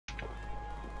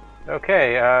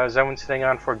Okay, is everyone staying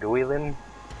on for Guilin?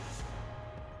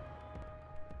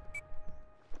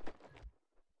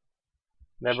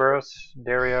 Neberos,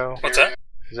 Dario, What's that?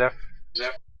 Zeph.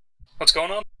 What's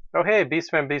going on? Oh hey,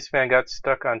 Beastman got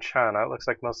stuck on China. It looks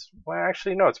like most... Well,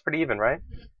 actually, no, it's pretty even, right?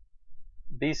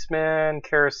 Beastman,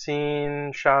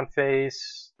 Kerosene,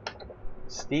 Seanface,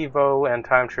 Steve-O, and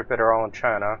Time Tripit are all in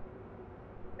China.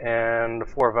 And the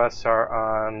four of us are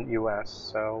on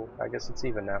US, so I guess it's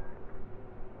even now.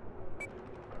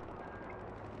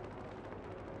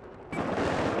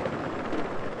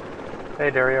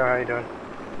 Hey Dario, how you doing?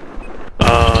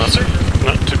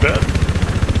 Not too bad.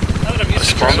 Now that I'm I used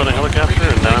to spawned on a helicopter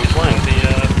and now I'm flying.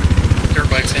 The dirt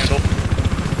bike's handle.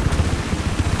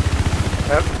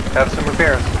 Yep, have some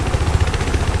repairs.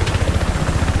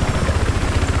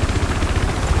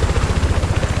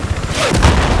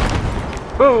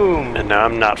 Boom! And now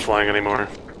I'm not flying anymore.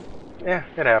 Yeah,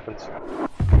 it happens.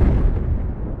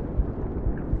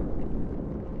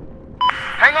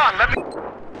 Hang on, let me...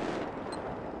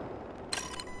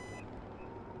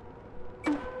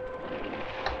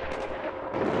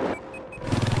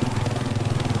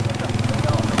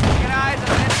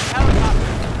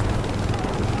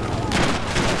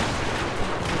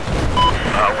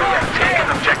 we have taken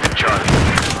objective charge.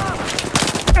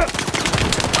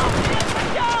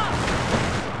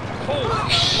 Holy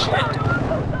shit!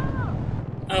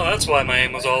 Oh, that's why my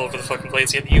aim was all over the fucking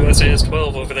place. You had the USAS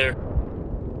 12 over there.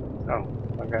 Oh,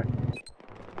 okay.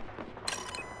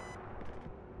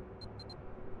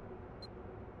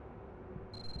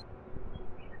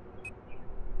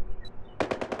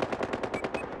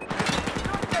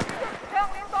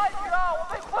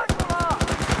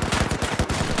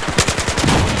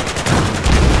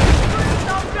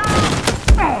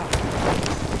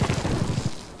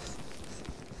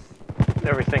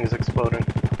 Everything's exploding.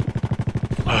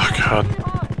 Oh god.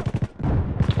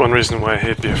 One reason why I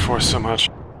hate BF4 so much.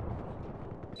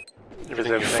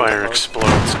 Everything you fire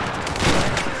explodes.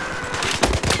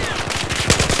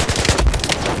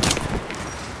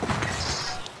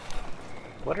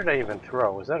 What did I even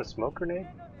throw? Was that a smoke grenade?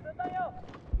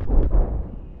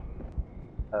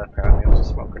 Apparently it was a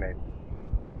smoke grenade.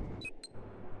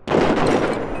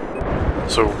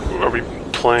 So, are we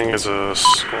playing as a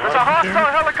squad? There's a hostile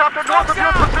helicopter north of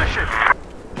your position!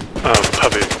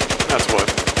 Hubby. That's what.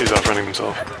 He's outrunning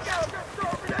himself.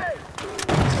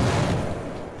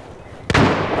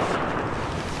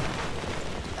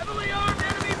 Heavily armed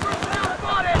enemy personnel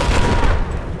spotted!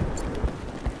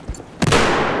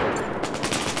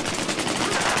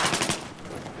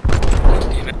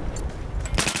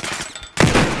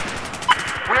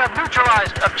 We have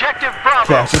neutralized objective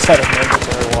Bravo! Yeah, I just had a moment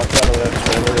where I walked out of that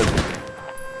trailer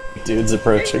and dudes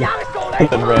approaching and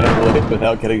then ran away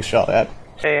without getting shot at.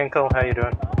 Hey Uncle, how you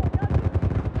doing?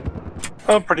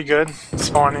 Oh, pretty good.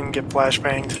 Spawn and get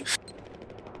flashbanged.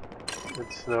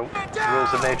 It's the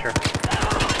rules of nature.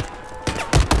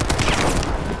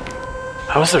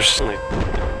 How is there only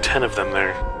 10 of them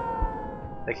there?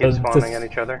 They keep spawning at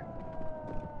each other.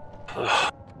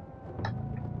 Ugh.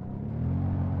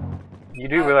 You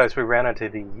do realize we ran into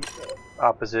the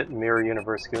opposite Mirror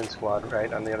Universe Goon Squad,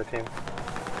 right, on the other team?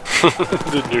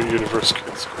 The new universe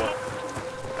squad.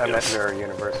 I meant Mirror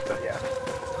Universe, but yeah.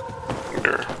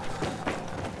 Sure.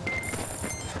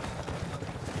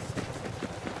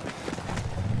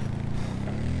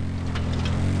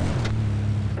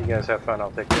 You guys have fun,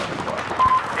 I'll take the other squad.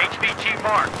 HVT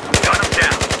marked. Gun him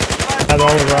down. Have all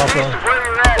the This Alpha. is where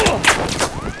you're at.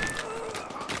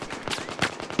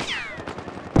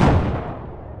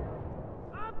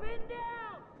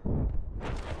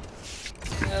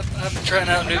 I'm trying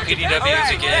out new PDWs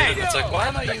again, and it's like, why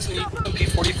am I using the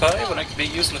MP45 when I could be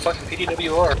using the fucking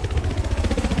PDWR?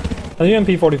 The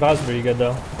MP45 is pretty good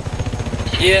though.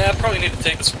 Yeah, I probably need to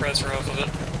take the suppressor off of it.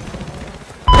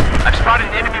 I've spotted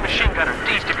an enemy machine gunner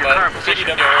east of your But current position.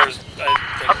 PDWR is, I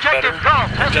think, Objective better.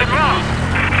 Golf has been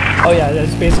lost. Oh yeah,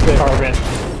 that's basically a hologram.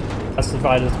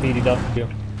 Classified as PDW.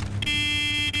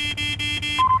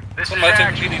 This One is of my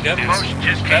favorite action. PDWs. Motion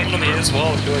just That came one of through. me as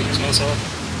well, do I use most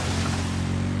of.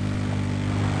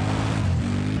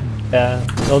 Yeah,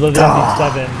 although the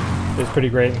MP7 is pretty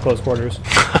great in close quarters.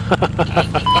 I'm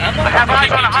I have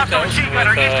eyes on a hostile machine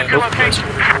gunner east of your location.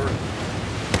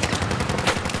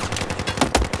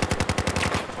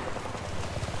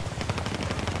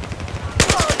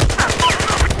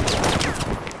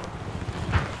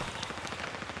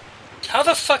 How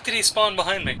the fuck did he spawn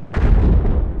behind me?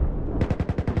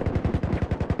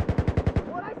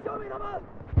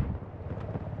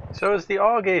 So is the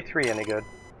All Gay 3 any good?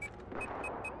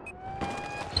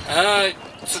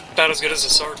 It's about as good as a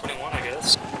SAR 21, I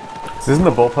guess. So isn't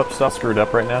the bullpup stuff screwed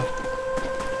up right now?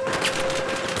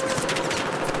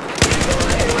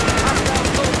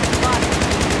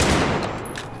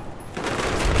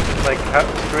 Like,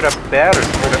 screwed up bad or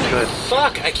screwed up good?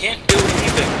 Fuck, I can't do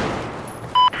anything.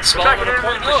 Small on a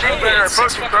point. Oh, hey, it's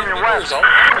 6 fucking meters all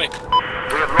around me.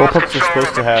 Bullpups are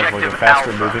supposed to have like a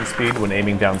faster moving speed when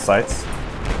aiming down sights.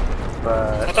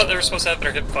 But I thought they were supposed to have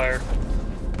their hip fire.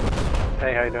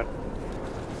 hey, how you doing?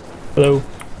 Hello.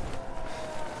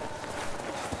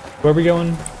 Where are we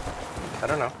going? I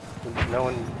don't know. No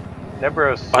one.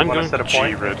 Nebros, I'm want to going set a G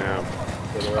point? right now.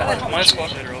 I don't mind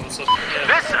squad leader all of a sudden.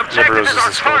 Yeah, This objective Nebros is is our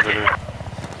the squad target. leader.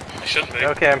 I shouldn't be.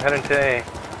 Okay, I'm heading to A.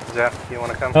 Zeph, you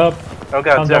want to come? Up. Oh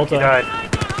god, on Zeph, Delta. you died.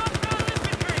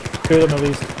 2 of them at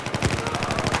least.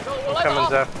 I'm coming,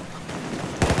 Zeph.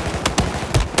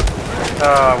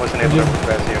 Oh, I wasn't able to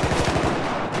res you.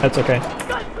 That's okay.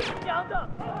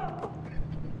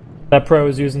 That pro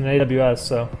is using an AWS,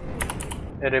 so.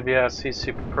 AWS, he's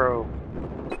super pro.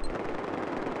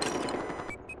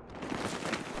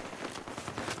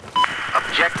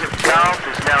 Objective Golf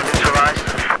is now neutralized.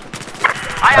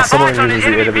 As someone who uses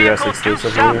the AWS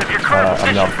exclusively, I'm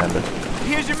not offended.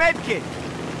 Here's your med kit.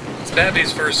 It's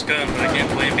Babby's first gun, but I can't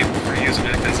blame people for using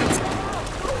it because it's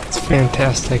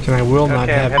Fantastic, and I will not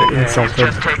Okay, I'm have it headed there. insulted.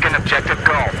 Just taken objective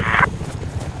Golf.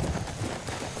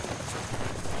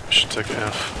 Should take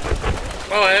F.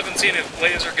 well, I haven't seen a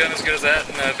laser gun as good as that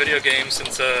in a video game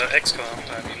since XCOM.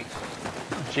 I mean,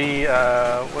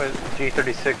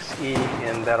 G36E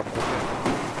in Battlefield 2.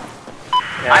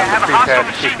 I have a hostile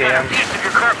pre-patch machine gun CKM. east of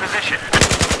your current position.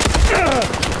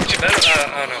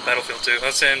 oh no, Battlefield 2. I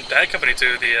was saying Bad Company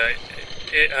 2. The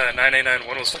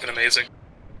 9891 was fucking amazing.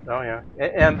 Oh yeah,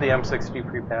 and the M60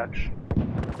 pre-patch.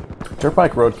 Dirt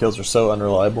bike road kills are so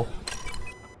unreliable.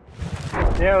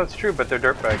 Yeah, that's true, but they're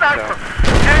dirt bikes, Sniper! so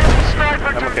Enemy sniper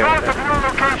I'm to okay north with of your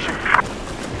location.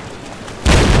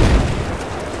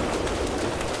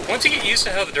 Once you get used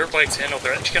to how the dirt bikes handle,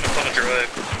 they're actually kind of fun to drive.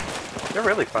 they're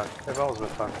really fun. They've always been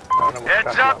fun. I don't know what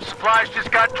Heads you're up, talking supplies just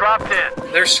got dropped in.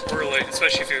 They're squirrely,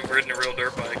 especially if you've ridden a real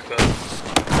dirt bike. But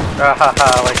about.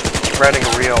 Haha, like riding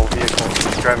a real vehicle.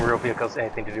 Driving a real vehicle has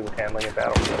anything to do with handling a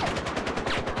Battlefield.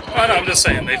 oh no, I'm just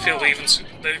saying they feel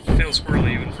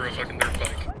squirrely even for a fucking dirt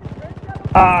bike.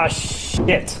 Ah,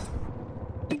 shit.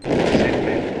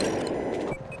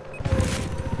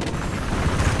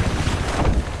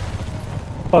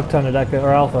 Fuck ton of Deca,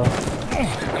 or Alpha.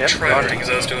 I'm trying because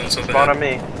I was doing so Spawn bad. on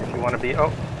me if you want to be.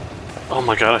 Oh, Oh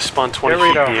my god, I spawned 20 Here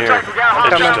we feet in go. the air. Strike, we got I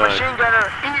hostile just died. machine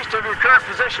gunner east of your current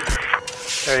position.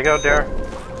 there you go, Dare.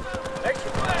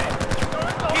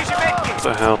 Here's your med kit. What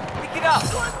the hell? Pick it up.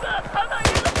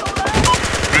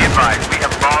 Be advised, we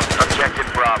have lost objective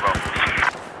Bravo.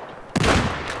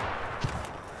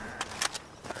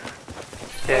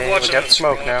 Okay, we Watching got the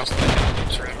smoke screen, now.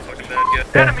 just around fucking bad guy.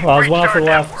 Yeah, Enemy well, I was breached one off our the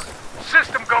left. network.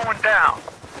 System going down.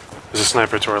 There's a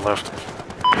sniper to our left.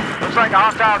 Looks like a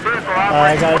hostile vehicle I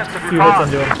operating got west of a your few hits pod.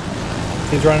 into him.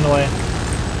 He's running away.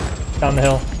 Down the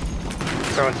hill.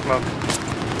 Throwing smoke.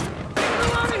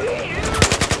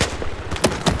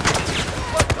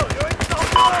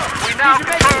 We now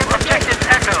control objective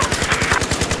Echo.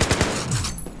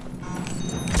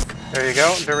 There you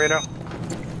go, Dorito.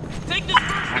 We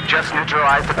just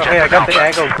neutralized Oh objective hey, I got the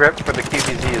Alpha. angle grip for the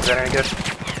QBZ. Is that any good?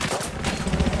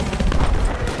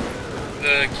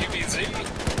 The QBZ?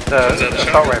 The Is that the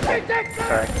assault shotgun? rifle.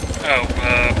 Sorry. Oh,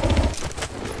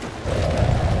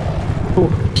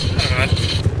 Ooh. I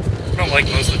don't like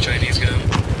most of the Chinese guns.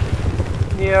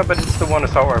 Yeah, but it's the one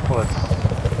assault rifle that's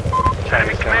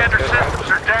Enemy Chinese gun. commander That's good, right?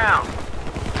 systems are down.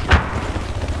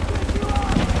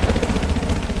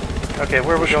 Okay,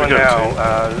 where are we Should we going go now?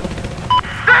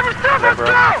 Driver still has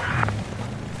Nebros. go!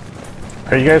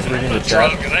 Are you guys I'm reading the gonna drop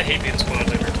chat? because I hate being squad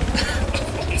leader.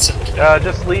 1 second.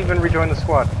 Just leave and rejoin the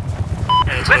squad. Yeah,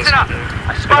 that's what I was Listen up. gonna do. I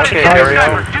spotted Okay, an enemy Dario,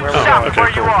 sniper. where Due we south going? of where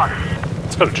Okay, you cool. are.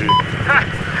 Let's go to G.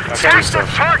 Check the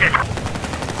target.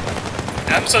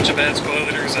 I'm such a bad squad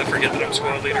leader because I forget that I'm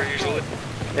squad leader usually.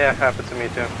 Yeah, happens to me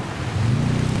too.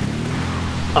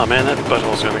 Oh man, that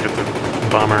butthole's gonna get the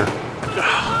bomber.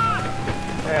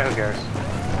 Yeah, who cares?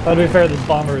 But to be fair, this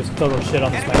bomber is total shit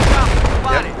on this Enemy map.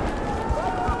 spotted.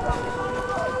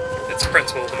 It's the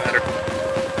principle of the matter.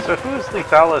 So who's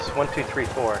Lethalis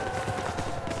 1234?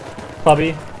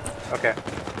 Puppy. Okay.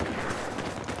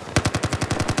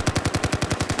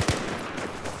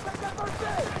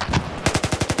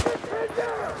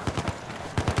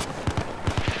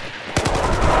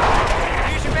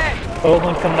 Here's your med. Both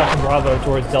one coming up from Bravo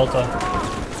towards Delta.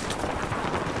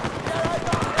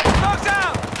 Smoke's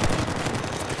out.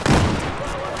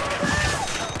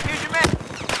 Here's your med.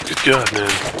 Good God,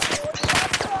 man.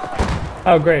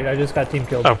 Oh great, I just got team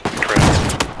killed. Oh, crap.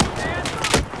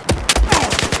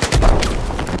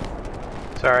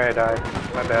 Sorry, I died.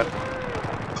 My bad.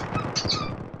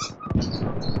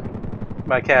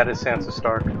 My cat is Sansa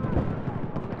Stark.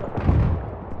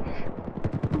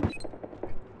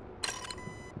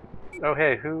 Oh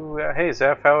hey, hey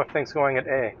Zeph, how are things going at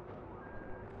A?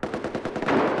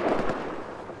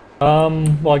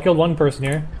 Well I killed one person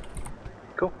here.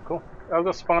 Cool, cool. I'll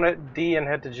go spawn at D and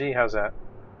head to G, how's that?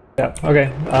 Yeah, okay.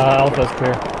 Alpha's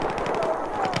clear.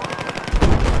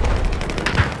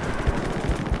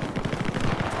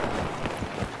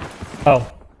 Oh.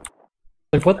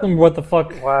 Like, what the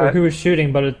fuck? What? Who was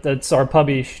shooting, but it's our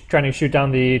puppy trying to shoot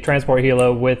down the transport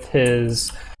helo with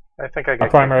his I think I got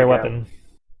primary kicked again.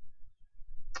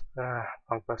 weapon.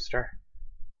 Punkbuster.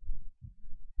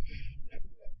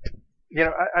 You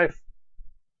know,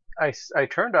 I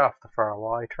turned off the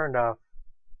firewall. I turned off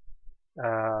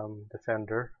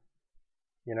Defender.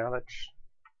 You know, that's...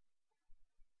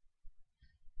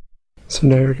 So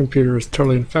now your computer is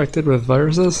totally infected with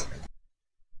viruses?